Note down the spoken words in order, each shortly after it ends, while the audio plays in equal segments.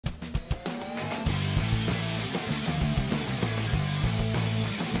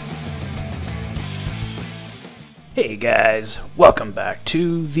Hey guys, welcome back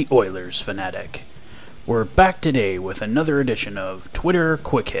to the Oilers Fanatic. We're back today with another edition of Twitter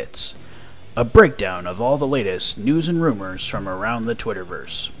Quick Hits, a breakdown of all the latest news and rumors from around the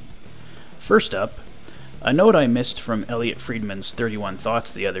Twitterverse. First up, a note I missed from Elliotte Friedman's 31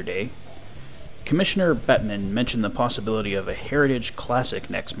 Thoughts the other day. Commissioner Bettman mentioned the possibility of a Heritage Classic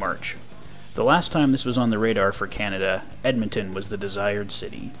next March. The last time this was on the radar for Canada, Edmonton was the desired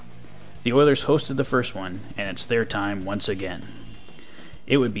city. The Oilers hosted the first one, and it's their time once again.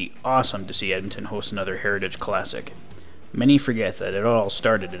 It would be awesome to see Edmonton host another Heritage Classic. Many forget that it all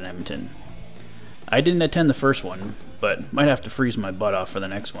started in Edmonton. I didn't attend the first one, but might have to freeze my butt off for the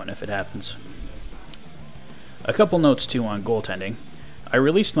next one if it happens. A couple notes too on goaltending. I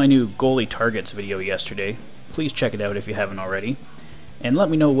released my new goalie targets video yesterday. Please check it out if you haven't already, and let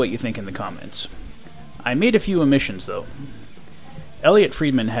me know what you think in the comments. I made a few omissions though. Elliotte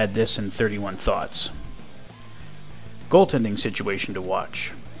Friedman had this in 31 Thoughts. Goaltending situation to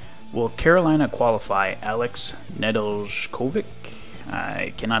watch. Will Carolina qualify Alex Nedeljkovic?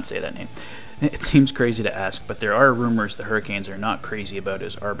 I cannot say that name. It seems crazy to ask, but there are rumors the Hurricanes are not crazy about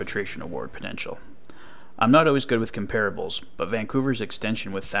his arbitration award potential. I'm not always good with comparables, but Vancouver's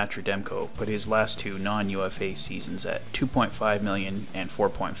extension with Thatcher Demko put his last two non-UFA seasons at $2.5 million and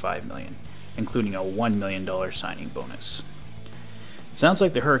 $4.5 million, including a $1 million signing bonus. Sounds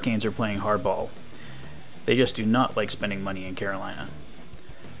like the Hurricanes are playing hardball. They just do not like spending money in Carolina.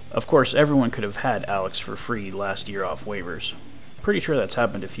 Of course, everyone could have had Alex for free last year off waivers. Pretty sure that's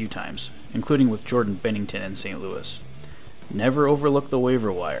happened a few times, including with Jordan Binnington in St. Louis. Never overlook the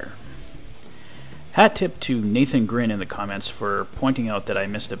waiver wire. Hat tip to Nathan Grin in the comments for pointing out that I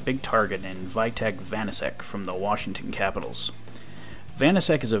missed a big target in Vitek Vanecek from the Washington Capitals.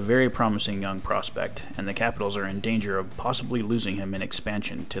 Vanecek is a very promising young prospect, and the Capitals are in danger of possibly losing him in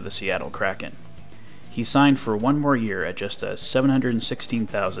expansion to the Seattle Kraken. He signed for one more year at just a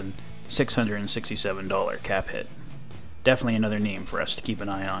 $716,667 cap hit. Definitely another name for us to keep an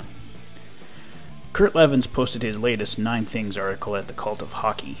eye on. Kurt Levins posted his latest 9 Things article at the Cult of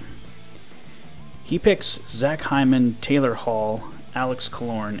Hockey. He picks Zach Hyman, Taylor Hall, Alex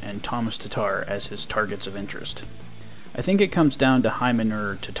Killorn, and Thomas Tatar as his targets of interest. I think it comes down to Hyman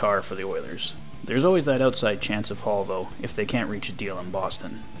or Tatar for the Oilers. There's always that outside chance of Hall, though, if they can't reach a deal in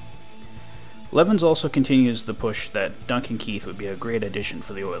Boston. Levins also continues the push that Duncan Keith would be a great addition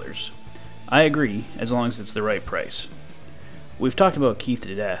for the Oilers. I agree, as long as it's the right price. We've talked about Keith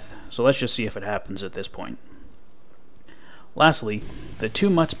to death, so let's just see if it happens at this point. Lastly, the Two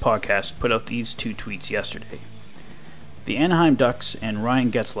Mutts podcast put out these 2 tweets yesterday. The Anaheim Ducks and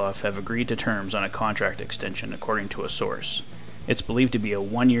Ryan Getzlaf have agreed to terms on a contract extension according to a source. It's believed to be a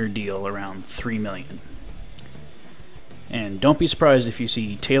 1-year deal around $3 million. And don't be surprised if you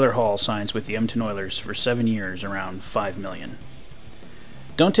see Taylor Hall signs with the Edmonton Oilers for 7 years around $5 million.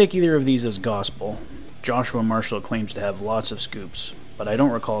 Don't take either of these as gospel. Joshua Marshall claims to have lots of scoops, but I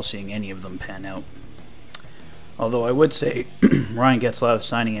don't recall seeing any of them pan out. Although I would say Ryan Getzlaf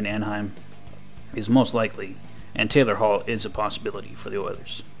signing in Anaheim is most likely, and Taylor Hall is a possibility for the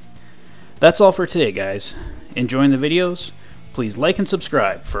Oilers. That's all for today, guys. Enjoying the videos? Please like and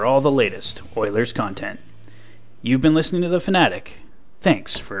subscribe for all the latest Oilers content. You've been listening to The Fanatic.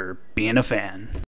 Thanks for being a fan.